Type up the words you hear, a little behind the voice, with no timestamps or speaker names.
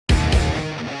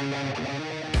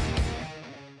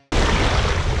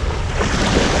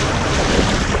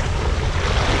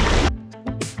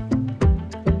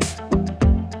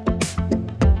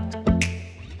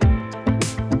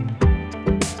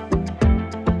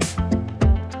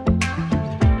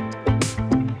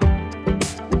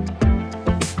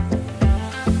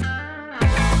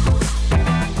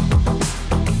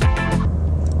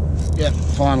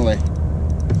finally.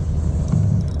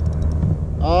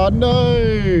 Oh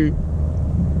no!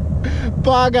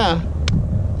 Bugger!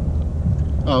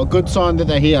 Oh, good sign that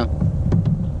they're here.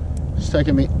 It's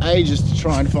taken me ages to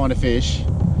try and find a fish.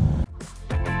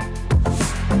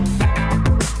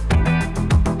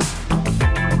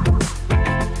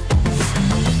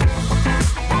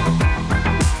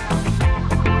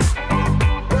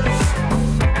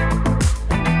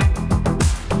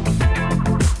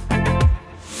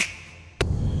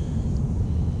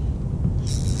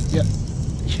 Yep.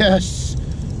 Yes.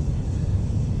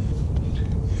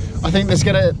 I think that's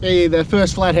gonna be the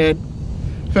first flathead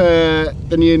for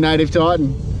the new native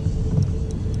Titan.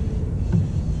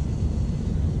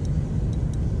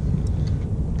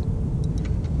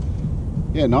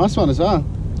 Yeah, nice one as well.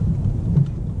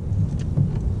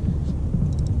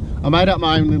 I made up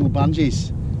my own little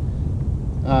bungees,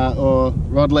 or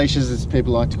rod leashes as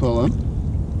people like to call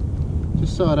them,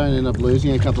 just so I don't end up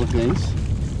losing a couple of things.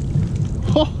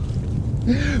 Oh,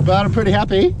 but I'm pretty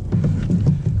happy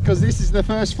because this is the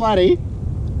first flatty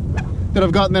that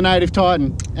I've got in the native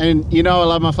Titan, and you know I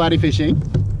love my flatty fishing,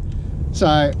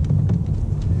 so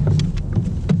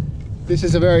this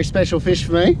is a very special fish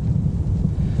for me.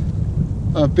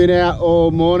 I've been out all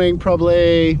morning,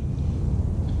 probably,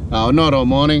 oh, not all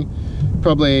morning,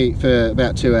 probably for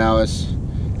about 2 hours,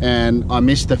 and I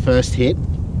missed the first hit,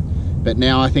 but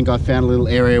now I think I've found a little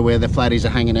area where the flatties are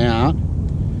hanging out,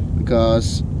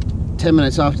 because 10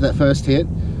 minutes after that first hit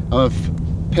I've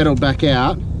pedaled back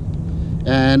out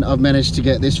and I've managed to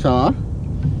get this far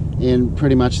in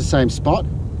pretty much the same spot,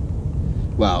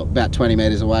 well, about 20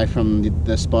 meters away from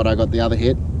the spot I got the other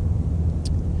hit.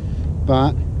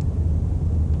 But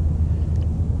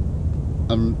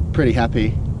I'm pretty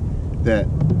happy that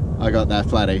I got that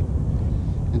flatty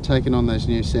and taking on those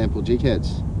new sample jig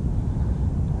heads,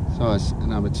 size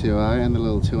number 2.0 and the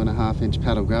little 2.5 inch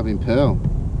paddle grub in pearl,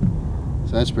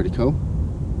 so that's pretty cool.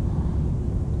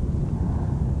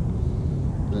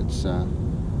 Let's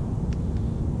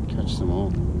catch some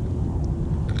all.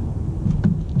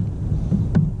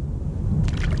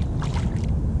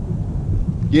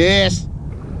 Yes!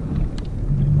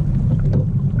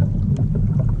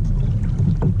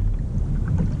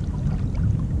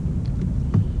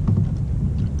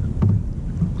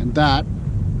 And that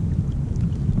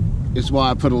is why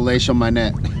I put a leash on my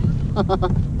net.